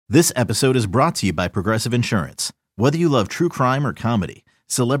This episode is brought to you by Progressive Insurance. Whether you love true crime or comedy,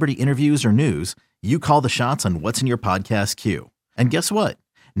 celebrity interviews or news, you call the shots on what's in your podcast queue. And guess what?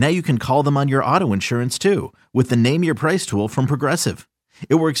 Now you can call them on your auto insurance too with the Name Your Price tool from Progressive.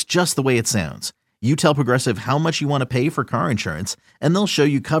 It works just the way it sounds. You tell Progressive how much you want to pay for car insurance, and they'll show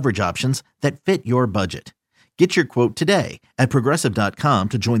you coverage options that fit your budget. Get your quote today at Progressive.com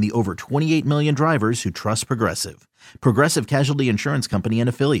to join the over 28 million drivers who trust Progressive. Progressive Casualty Insurance Company and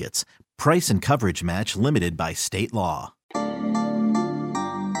Affiliates. Price and coverage match limited by state law.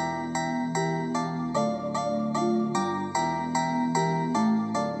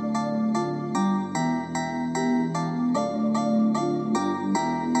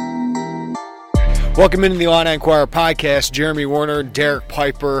 Welcome into the Illini Inquirer podcast. Jeremy Werner, Derek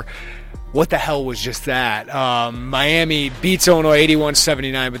Piper. What the hell was just that? Miami beats Illinois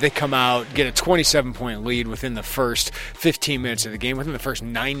 81-79, but they come out, get a 27-point lead within the first 15 minutes of the game. Within the first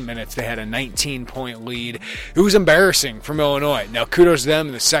 9 minutes, they had a 19-point lead. It was embarrassing from Illinois. Now, kudos to them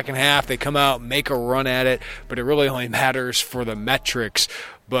in the second half. They come out, make a run at it, but it really only matters for the metrics.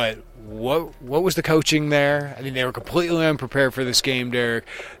 But what was the coaching there? I mean, they were completely unprepared for this game, Derek.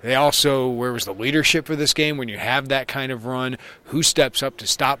 They also, where was the leadership for this game when you have that kind of run? Who steps up to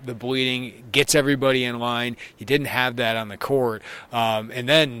stop the bleeding, gets everybody in line? You didn't have that on the court. And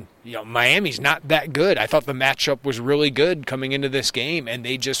then, Miami's not that good. I thought the matchup was really good coming into this game, and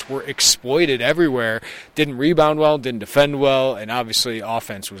they just were exploited everywhere. Didn't rebound well, didn't defend well, and obviously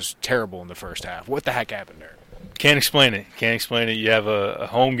offense was terrible in the first half. What the heck happened there? Can't explain it. You have a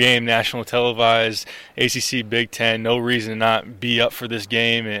home game, national televised, ACC Big Ten. No reason to not be up for this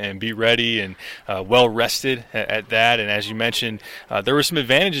game and be ready and well rested at that. And as you mentioned, there were some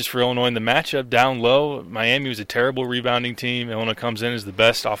advantages for Illinois in the matchup down low. Miami was a terrible rebounding team. Illinois comes in as the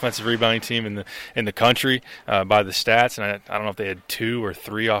best offensive rebounding team in the country by the stats. And I don't know if they had 2 or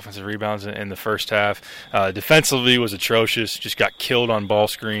 3 offensive rebounds in the first half. Defensively was atrocious. Just got killed on ball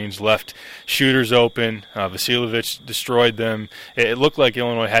screens, left shooters open. Vasiljevic destroyed them. It looked like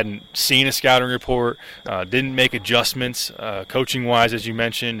Illinois hadn't seen a scouting report, didn't make adjustments coaching-wise, as you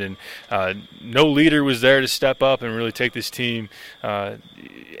mentioned, and no leader was there to step up and really take this team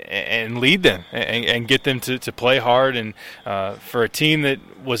and lead them and get them to play hard. And for a team that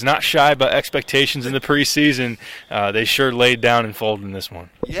was not shy about expectations in the preseason, they sure laid down and folded in this one.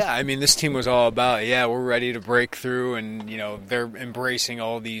 Yeah, I mean, this team was all about, we're ready to break through, and, they're embracing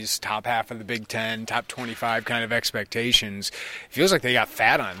all these top half of the Big Ten, top 25 kind of expectations. It feels like they got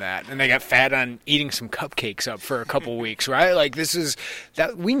fat on that, and they got fat on eating some cupcakes up for a couple weeks, right? Like,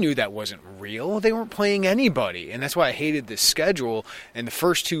 we knew that wasn't real. They weren't playing anybody, and that's why I hated this schedule. And the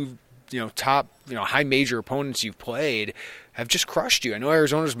first two, top, high major opponents you've played have just crushed you. I know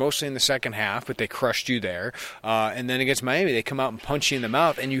Arizona's mostly in the second half, but they crushed you there. And then against Miami, they come out and punch you in the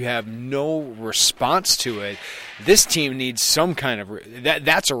mouth, and you have no response to it. This team needs some kind of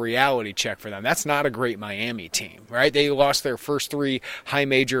that's a reality check for them. That's not a great Miami team, right? They lost their first 3 high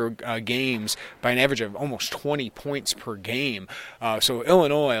major games by an average of almost 20 points per game. So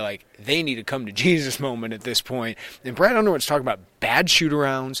Illinois, they need to come to Jesus moment at this point. And Brad Underwood's talking about bad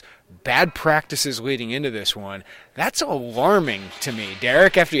shoot-arounds, bad practices leading into this one. That's alarming to me,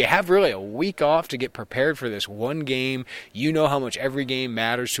 Derek. After you have really a week off to get prepared for this one game, you know how much every game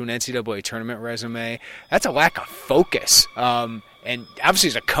matters to an NCAA tournament resume. That's a lack of focus. And obviously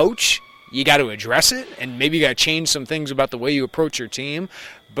as a coach, you got to address it, and maybe you got to change some things about the way you approach your team.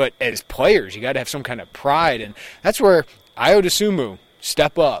 But as players, you got to have some kind of pride, and that's where Ayo Dosunmu,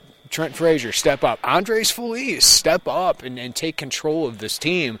 step up. Trent Frazier, step up. Andres Feliz, step up and take control of this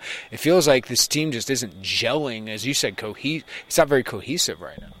team. It feels like this team just isn't gelling, as you said, it's not very cohesive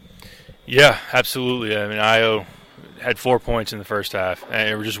right now. Yeah, absolutely. I mean, Ayo had 4 points in the first half,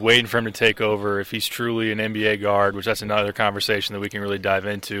 and we're just waiting for him to take over. If he's truly an NBA guard, which that's another conversation that we can really dive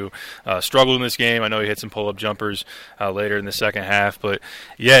into. Struggled in this game. I know he hit some pull-up jumpers later in the second half, but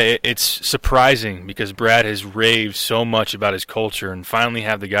yeah, it's surprising because Brad has raved so much about his culture, and finally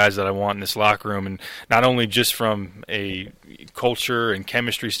have the guys that I want in this locker room, and not only just from a culture and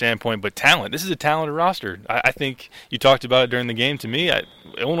chemistry standpoint, but talent. This is a talented roster. I think you talked about it during the game. To me,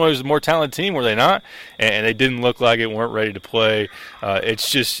 Illinois was a more talented team, were they not? And they didn't look like it, weren't ready to play.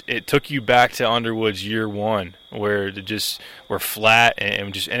 It took you back to Underwood's year one, where they just were flat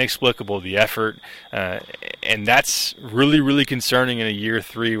and just inexplicable, the effort. And that's really, really concerning in a year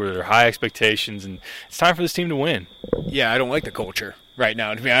 3 where there are high expectations, and it's time for this team to win. Yeah, I don't like the culture. right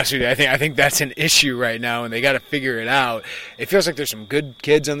now, to be honest with you. I think that's an issue right now, and they got to figure it out. It feels like there's some good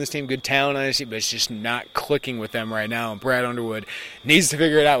kids on this team, good talent on this team, but it's just not clicking with them right now. And Brad Underwood needs to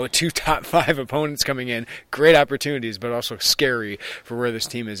figure it out with 2 top 5 opponents coming in. Great opportunities, but also scary for where this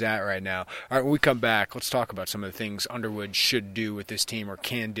team is at right now. All right, when we come back, let's talk about some of the things Underwood should do with this team or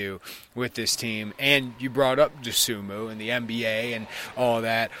can do with this team. And you brought up Dosunmu and the NBA and all of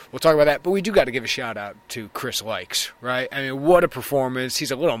that. We'll talk about that, but we do got to give a shout out to Chris Likes, right? I mean, what a performance.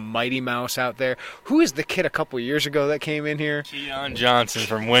 He's a little mighty mouse out there. Who is the kid a couple years ago that came in here? Keon Johnson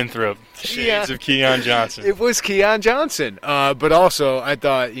from Winthrop. Shades of Keon Johnson. It was Keon Johnson. But also, I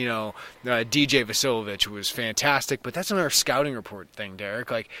thought, DJ Vasiljevic was fantastic, but that's another scouting report thing, Derek.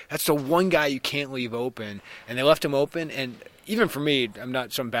 Like, that's the one guy you can't leave open, and they left him open, and even for me, I'm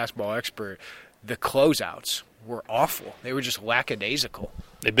not some basketball expert, the closeouts were awful. They were just lackadaisical.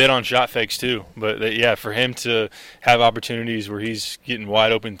 They bid on shot fakes too, but for him to have opportunities where he's getting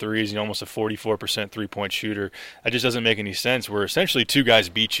wide open threes and almost a 44% three-point shooter, that just doesn't make any sense. Where essentially 2 guys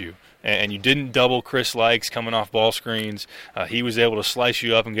beat you, and you didn't double Chris Likes coming off ball screens. He was able to slice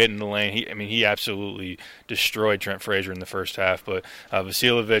you up and get in the lane. He absolutely destroyed Trent Frazier in the first half. But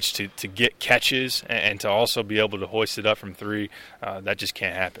Vasiljevic to get catches and to also be able to hoist it up from 3, that just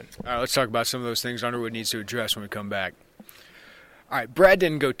can't happen. All right, let's talk about some of those things Underwood needs to address when we come back. All right, Brad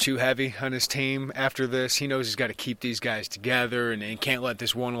didn't go too heavy on his team after this. He knows he's got to keep these guys together and can't let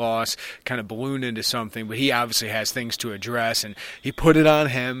this one loss kind of balloon into something. But he obviously has things to address, and he put it on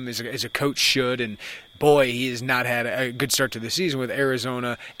him as a coach should. And, boy, he has not had a good start to the season with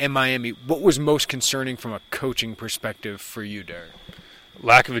Arizona and Miami. What was most concerning from a coaching perspective for you, Derek?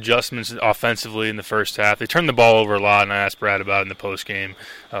 Lack of adjustments offensively in the first half. They turned the ball over a lot, and I asked Brad about it in the postgame.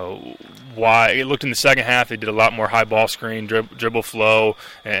 Why? It looked in the second half, they did a lot more high ball screen, dribble flow,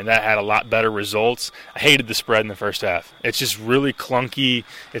 and that had a lot better results. I hated the spread in the first half. It's just really clunky.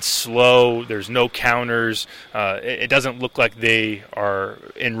 It's slow. There's no counters. It doesn't look like they are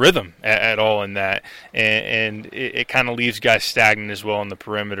in rhythm at all in that, and it kind of leaves guys stagnant as well on the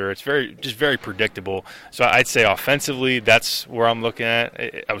perimeter. It's very predictable. So I'd say offensively, that's where I'm looking at.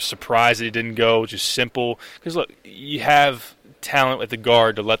 I was surprised that it didn't go just simple. Because, look, you have talent at the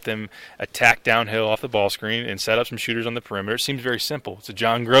guard to let them attack downhill off the ball screen and set up some shooters on the perimeter. It seems very simple. It's a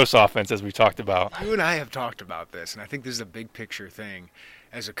John Gross offense, as we talked about. You and I have talked about this, and I think this is a big picture thing.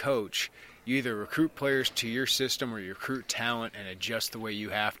 As a coach, you either recruit players to your system or you recruit talent and adjust the way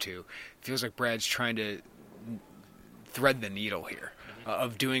you have to. It feels like Brad's trying to thread the needle here.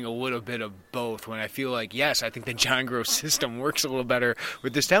 Of doing a little bit of both, when I feel like, yes, I think the John Gross system works a little better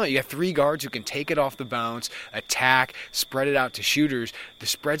with this talent. You have 3 guards who can take it off the bounce, attack, spread it out to shooters. The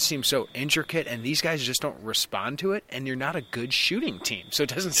spread seems so intricate, and these guys just don't respond to it, and you're not a good shooting team. So it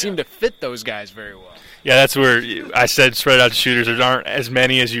doesn't seem to fit those guys very well. Yeah, that's where I said spread out to shooters. There aren't as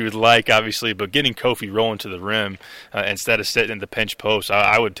many as you would like, obviously, but getting Kofi rolling to the rim instead of sitting in the pinch post,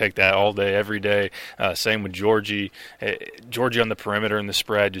 I would take that all day, every day. Same with Georgie. Georgie on the perimeter in the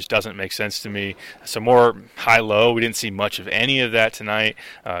spread just doesn't make sense to me. So more high-low. We didn't see much of any of that tonight.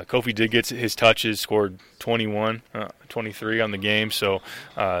 Kofi did get his touches, scored 21, 23 on the game. So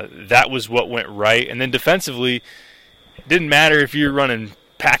that was what went right. And then defensively, it didn't matter if you're running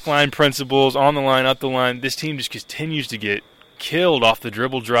pack line principles, on the line, up the line. This team just continues to get killed off the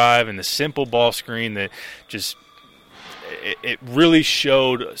dribble drive and the simple ball screen that just it really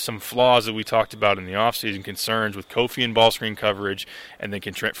showed some flaws that we talked about in the offseason, concerns with Kofi and ball screen coverage, and then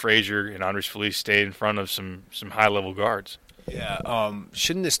can Trent Frazier and Andres Feliz stay in front of some high-level guards. Yeah,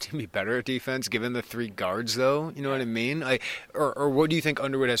 shouldn't this team be better at defense given the 3 guards, though? You know what I mean? Or what do you think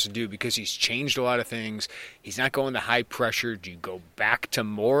Underwood has to do? Because he's changed a lot of things. He's not going to high pressure. Do you go back to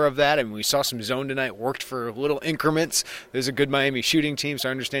more of that? I mean, we saw some zone tonight, worked for little increments. There's a good Miami shooting team, so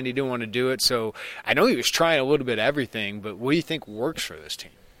I understand he didn't want to do it. So I know he was trying a little bit of everything, but what do you think works for this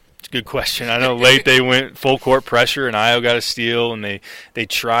team? It's a good question. I know late they went full court pressure, and Io got a steal, and they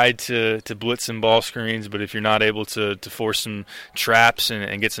tried to blitz some ball screens, but if you're not able to force some traps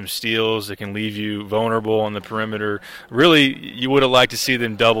and get some steals, it can leave you vulnerable on the perimeter. Really, you would have liked to see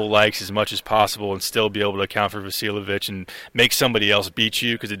them double Likes as much as possible and still be able to account for Vasiljevic and make somebody else beat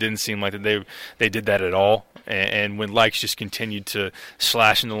you, because it didn't seem like that they did that at all. And when Likes just continued to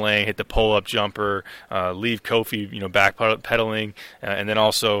slash in the lane, hit the pull-up jumper, leave Kofi, backpedaling, and then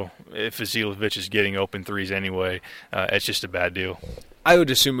also if Vasiljevic is getting open threes anyway, it's just a bad deal. I would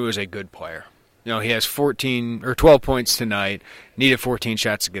assume he was a good player. He has 14 or 12 points tonight, needed 14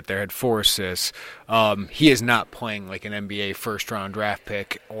 shots to get there, had 4 assists. He is not playing like an NBA first-round draft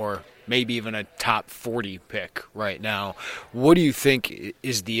pick or maybe even a top 40 pick right now. What do you think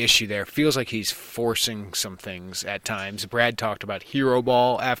is the issue there? Feels like he's forcing some things at times. Brad talked about hero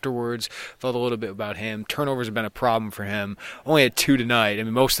ball afterwards, felt a little bit about him. Turnovers have been a problem for him. Only had 2 tonight. I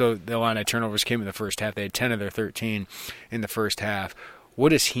mean, most of the Illini turnovers came in the first half. They had 10 of their 13 in the first half. What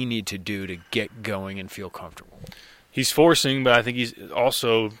does he need to do to get going and feel comfortable? He's forcing, but I think he's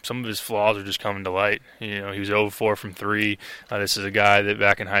also, some of his flaws are just coming to light. He was 0-4 from 3. This is a guy that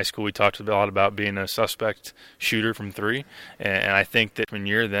back in high school we talked a lot about being a suspect shooter from 3. And I think that from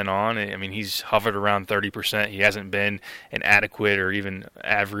year then on, I mean, he's hovered around 30%. He hasn't been an adequate or even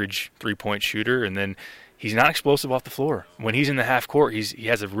average three-point shooter. And then he's not explosive off the floor. When he's in the half court, he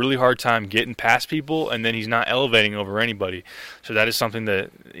has a really hard time getting past people, and then he's not elevating over anybody. So that is something that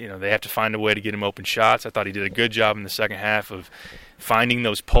they have to find a way to get him open shots. I thought he did a good job in the second half of finding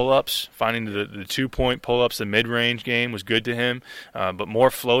those pull-ups, finding the 2-point pull-ups. The mid-range game was good to him, but more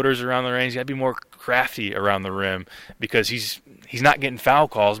floaters around the range. You got to be more crafty around the rim because he's not getting foul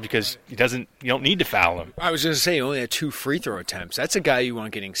calls because you don't need to foul him. I was going to say he only had 2 free throw attempts. That's a guy you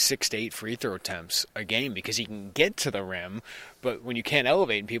want getting 6 to 8 free throw attempts a game because he can get to the rim, but when you can't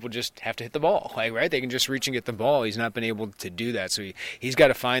elevate, people just have to hit the ball. Right? They can just reach and get the ball. He's not been able to do that, so he's got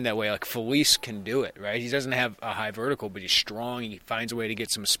to find that way. Like Felice can do it, right? He doesn't have a high vertical, but he's strong. He finds a way to get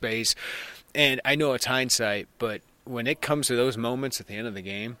some space. And I know it's hindsight, but when it comes to those moments at the end of the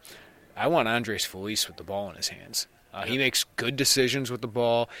game, I want Andres Felice with the ball in his hands. He makes good decisions with the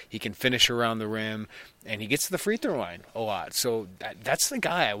ball. He can finish around the rim, and he gets to the free throw line a lot. So that's the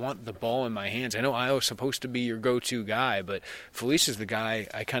guy I want the ball in my hands. I know Io's supposed to be your go-to guy, but Felice is the guy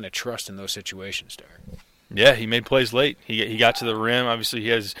I kind of trust in those situations, Derek. Yeah, he made plays late. He got to the rim. Obviously, he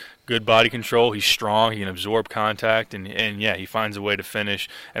has good body control. He's strong. He can absorb contact, and yeah, he finds a way to finish.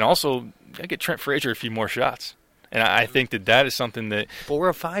 And also, got to get Trent Frazier a few more shots. And I think that is something that 4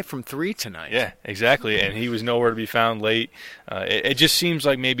 of 5 from 3 tonight. Yeah, exactly. And he was nowhere to be found late. It just seems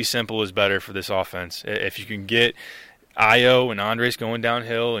like maybe simple is better for this offense. If you can get Ayo and Andres going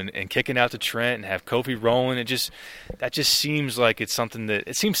downhill and kicking out to Trent and have Kofi rolling, that just seems like it's something that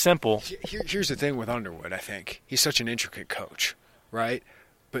it seems simple. Here's the thing with Underwood. I think he's such an intricate coach, right?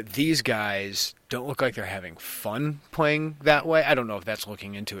 But these guys don't look like they're having fun playing that way. I don't know if that's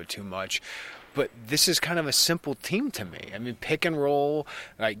looking into it too much. But this is kind of a simple team to me. I mean, pick and roll,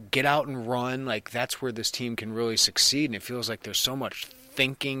 like get out and run. Like that's where this team can really succeed. And it feels like there's so much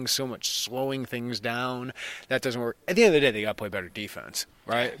thinking, so much slowing things down. That doesn't work. At the end of the day, they got to play better defense,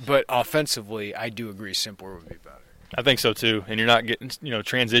 right? But offensively, I do agree simpler would be better. I think so too. And you're not getting,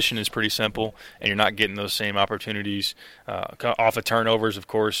 transition is pretty simple, and you're not getting those same opportunities off of turnovers. Of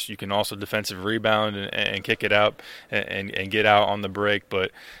course, you can also defensive rebound and kick it out and get out on the break,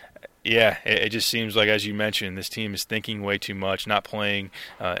 but. Yeah, it just seems like, as you mentioned, this team is thinking way too much, not playing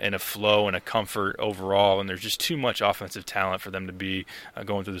in a flow and a comfort overall, and there's just too much offensive talent for them to be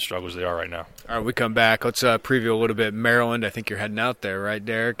going through the struggles they are right now. All right, we come back. Let's preview a little bit Maryland. I think you're heading out there, right,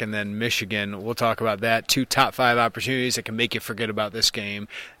 Derek? And then Michigan. We'll talk about that. 2 top 5 opportunities that can make you forget about this game,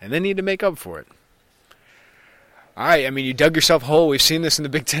 and then need to make up for it. All right, I mean, you dug yourself a hole. We've seen this in the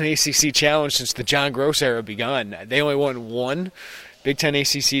Big Ten ACC Challenge since the John Gross era begun. They only won 1 Big Ten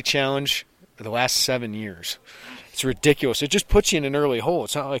ACC Challenge for the last 7 years. It's ridiculous. It just puts you in an early hole.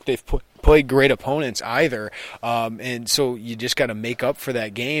 It's not like they've played great opponents either. And so you just got to make up for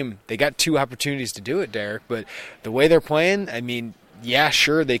that game. They got 2 opportunities to do it, Derek, but the way they're playing, I mean, yeah,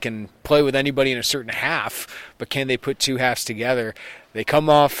 sure, they can play with anybody in a certain half, but can they put 2 halves together? They come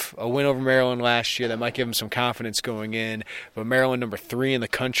off a win over Maryland last year. That might give them some confidence going in. But Maryland, number 3 in the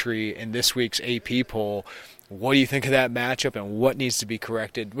country in this week's AP poll. What do you think of that matchup, and what needs to be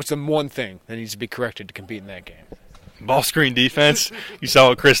corrected? What's the one thing that needs to be corrected to compete in that game? Ball screen defense. You saw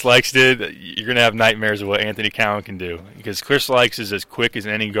what Chris Lykes did. You're going to have nightmares of what Anthony Cowan can do because Chris Lykes is as quick as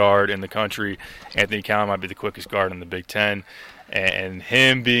any guard in the country. Anthony Cowan might be the quickest guard in the Big Ten. And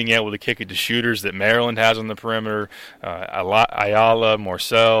him being able to kick it to shooters that Maryland has on the perimeter, Ayala,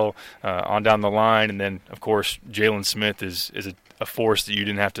 Morcell, on down the line. And then, of course, Jalen Smith is a force that you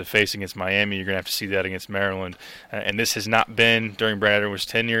didn't have to face against Miami. You're going to have to see that against Maryland. And this has not been, during Brad Underwood's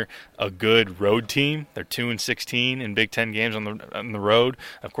tenure, a good road team. They're 2-16 in Big Ten games on the road.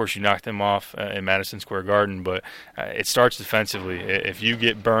 Of course, you knocked them off in Madison Square Garden, but it starts defensively. If you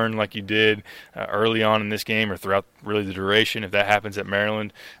get burned like you did early on in this game or throughout really the duration, if that happens at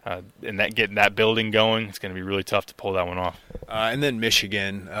Maryland and getting that building going, it's going to be really tough to pull that one off. And then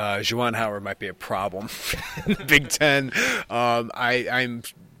Michigan, Juwan Howard might be a problem in the Big Ten.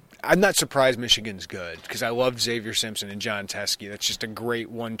 I'm not surprised Michigan's good because I loved Xavier Simpson and John Teske. That's just a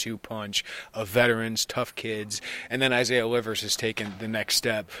great 1-2 punch of veterans, tough kids. And then Isaiah Livers has taken the next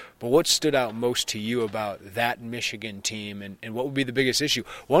step. But what stood out most to you about that Michigan team, and what would be the biggest issue?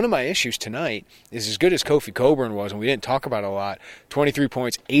 One of my issues tonight is, as good as Kofi Cockburn was, and we didn't talk about it a lot, 23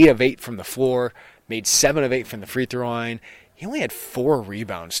 points, 8 of 8 from the floor, made 7 of 8 from the free throw line. He only had 4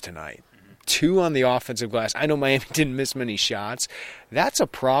 rebounds tonight. 2 on the offensive glass. I know Miami didn't miss many shots. That's a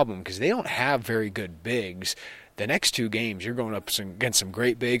problem because they don't have very good bigs. The next 2 games, you're going up against some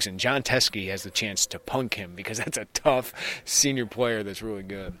great bigs, and John Teske has the chance to punk him because that's a tough senior player that's really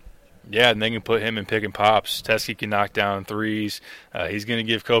good. Yeah, and they can put him in pick and pops. Teske can knock down threes. He's going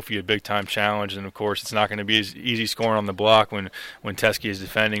to give Kofi a big-time challenge, and, of course, it's not going to be as easy scoring on the block when Teske is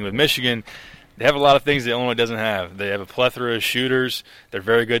defending. With Michigan, they have a lot of things that Illinois doesn't have. They have a plethora of shooters. They're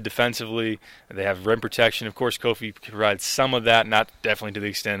very good defensively. They have rim protection. Of course, Kofi provides some of that, not definitely to the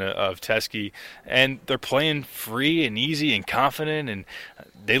extent of Teske. And they're playing free and easy and confident, and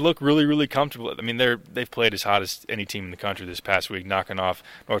they look really, really comfortable. I mean, they've played as hot as any team in the country this past week, knocking off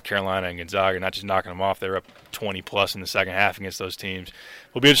North Carolina and Gonzaga, not just knocking them off. They were up 20-plus in the second half against those teams.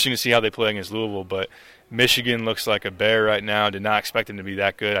 It'll be interesting to see how they play against Louisville, but Michigan looks like a bear right now. Did not expect him to be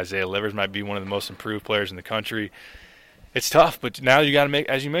that good. Isaiah Livers might be one of the most improved players in the country. It's tough, but now you got to make,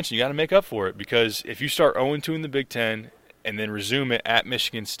 as you mentioned, you got to make up for it, because if you start 0-2 in the Big Ten and then resume it at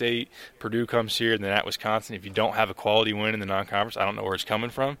Michigan State, Purdue comes here, and then at Wisconsin, if you don't have a quality win in the non-conference, I don't know where it's coming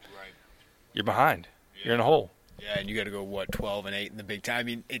from. Right. You're behind. Yeah. You're in a hole. Yeah, and you got to go 12-8 in the Big Ten. I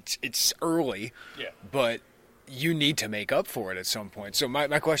mean, it's early, yeah, but you need to make up for it at some point. So my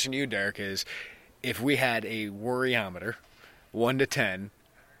question to you, Derek, is if we had a worryometer, 1 to 10,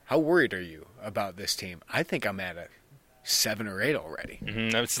 how worried are you about this team? I think I'm at a 7 or 8 already.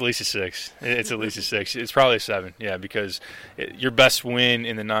 It's at least a 6. It's at least a 6. It's probably a 7, yeah, because your best win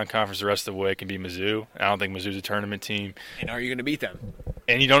in the non-conference the rest of the way can be Mizzou. I don't think Mizzou's a tournament team. And are you going to beat them?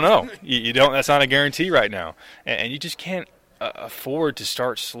 And you don't know. You don't. That's not a guarantee right now. And you just can't afford to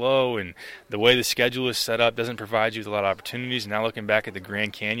start slow, and the way the schedule is set up doesn't provide you with a lot of opportunities. Now looking back at the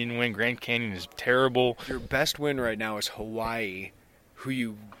Grand Canyon win, Grand Canyon is terrible. Your best win right now is Hawaii, who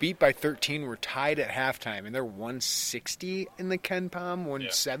you beat by 13, were tied at halftime, and they're 160 in the KenPom,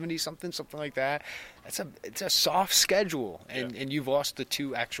 170 something like that. It's a soft schedule, and you've lost the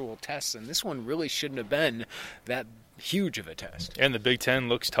 2 actual tests, and this one really shouldn't have been that huge of a test. And the Big Ten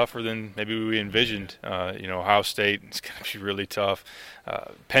looks tougher than maybe we envisioned. Ohio State is going to be really tough.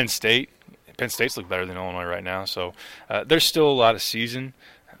 Penn State's look better than Illinois right now, so there's still a lot of season.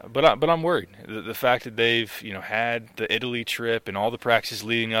 But I'm worried. The fact that they've had the Italy trip and all the practices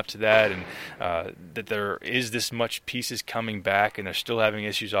leading up to that, and that there is this much pieces coming back, and they're still having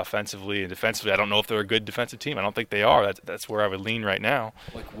issues offensively and defensively. I don't know if they're a good defensive team. I don't think they are. That's where I would lean right now.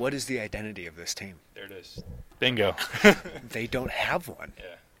 Like, what is the identity of this team? There it is. Bingo. They don't have one.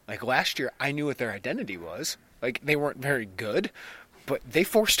 Yeah. Like last year, I knew what their identity was. Like, they weren't very good, but they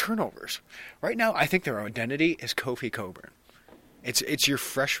forced turnovers. Right now, I think their identity is Kofi Cockburn. It's your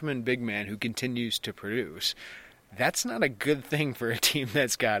freshman big man who continues to produce. That's not a good thing for a team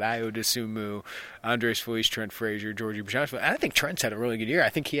that's got Ayo Dosunmu, Andres Feliz, Trent Frazier, Georgie Bajanovic. And I think Trent's had a really good year. I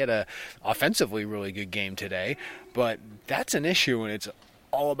think he had a offensively really good game today. But that's an issue when it's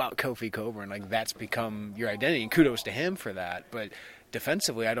all about Kofi Cockburn. Like, that's become your identity, and kudos to him for that. But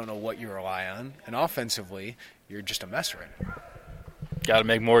defensively, I don't know what you rely on. And offensively, you're just a mess right now. Got to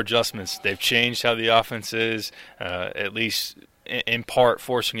make more adjustments. They've changed how the offense is, at least in part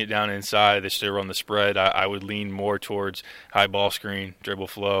forcing it down inside. They still run the spread. I would lean more towards high ball screen, dribble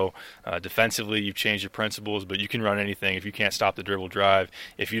flow. Defensively, you've changed your principles, but you can run anything. If you can't stop the dribble drive,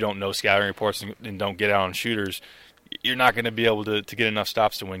 if you don't know scouting reports and don't get out on shooters, you're not going to be able to get enough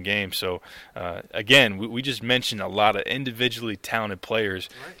stops to win games. So, again, we just mentioned a lot of individually talented players.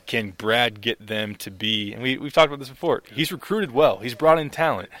 Right. Can Brad get them to be – and we've talked about this before. He's recruited well. He's brought in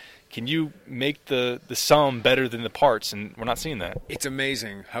talent. Can you make the sum better than the parts? And we're not seeing that. It's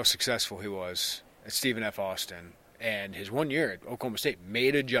amazing how successful he was at Stephen F. Austin. And his 1 year at Oklahoma State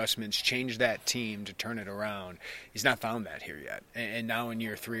made adjustments, changed that team to turn it around. He's not found that here yet. And now in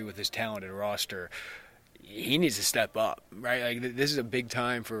year 3 with his talented roster, he needs to step up, right? Like, this is a big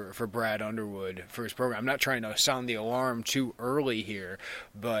time for Brad Underwood for his program. I'm not trying to sound the alarm too early here,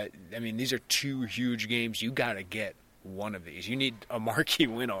 but, I mean, these are 2 huge games. You got to get one of these. You need a marquee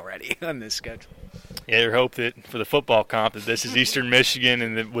win already on this schedule. Yeah, you hope that for the football comp that this is Eastern Michigan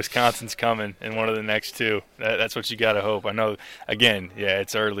and that Wisconsin's coming in one of the next 2. That's what you got to hope. I know, again, yeah,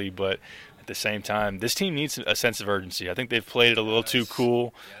 it's early, but at the same time, this team needs a sense of urgency. I think they've played it a little too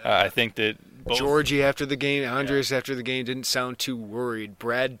cool. I think that both. Georgie after the game, Andres after the game didn't sound too worried.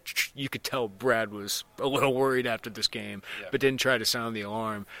 Brad, you could tell Brad was a little worried after this game, but didn't try to sound the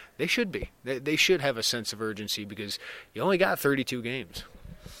alarm. They should be. They should have a sense of urgency because you only got 32 games.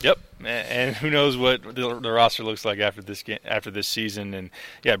 Yep, and who knows what the roster looks like after this season. And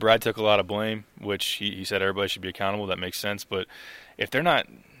yeah, Brad took a lot of blame, which he said everybody should be accountable. That makes sense. But if they're not,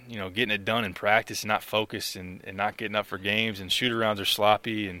 getting it done in practice and not focused and not getting up for games, and shoot-arounds are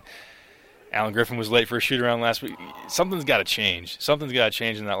sloppy, and Alan Griffin was late for a shoot-around last week, something's got to change. Something's got to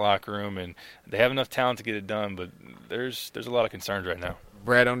change in that locker room, and they have enough talent to get it done. But there's a lot of concerns right now.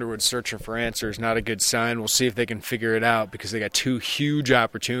 Brad Underwood searching for answers, not a good sign. We'll see if they can figure it out because they got two huge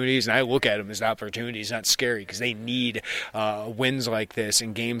opportunities, and I look at them as opportunities, not scary, because they need wins like this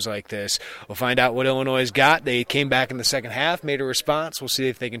and games like this. We'll find out what Illinois has got. They came back in the second half, made a response. We'll see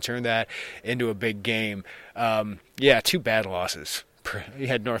if they can turn that into a big game. Two bad losses. You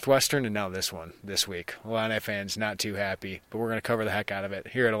had Northwestern and now this one this week. Illini fans not too happy, but we're going to cover the heck out of it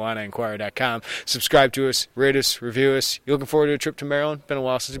here at IlliniInquirer.com. Subscribe to us, rate us, review us. You looking forward to a trip to Maryland? Been a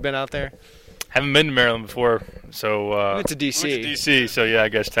while since you've been out there. Haven't been to Maryland before, so went to DC. Went to DC, so yeah, I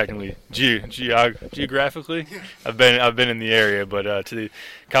guess technically geographically, I've been in the area, but to the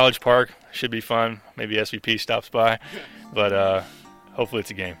College Park should be fun. Maybe SVP stops by, but. Hopefully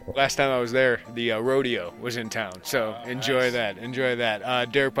it's a game. Last time I was there, the rodeo was in town, so enjoy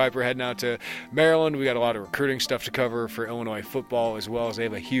that. Derek Piper heading out to Maryland. We got a lot of recruiting stuff to cover for Illinois football, as well as they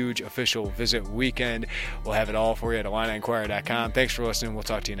have a huge official visit weekend. We'll have it all for you at IlliniInquirer.com. Thanks for listening. We'll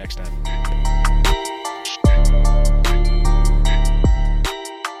talk to you next time.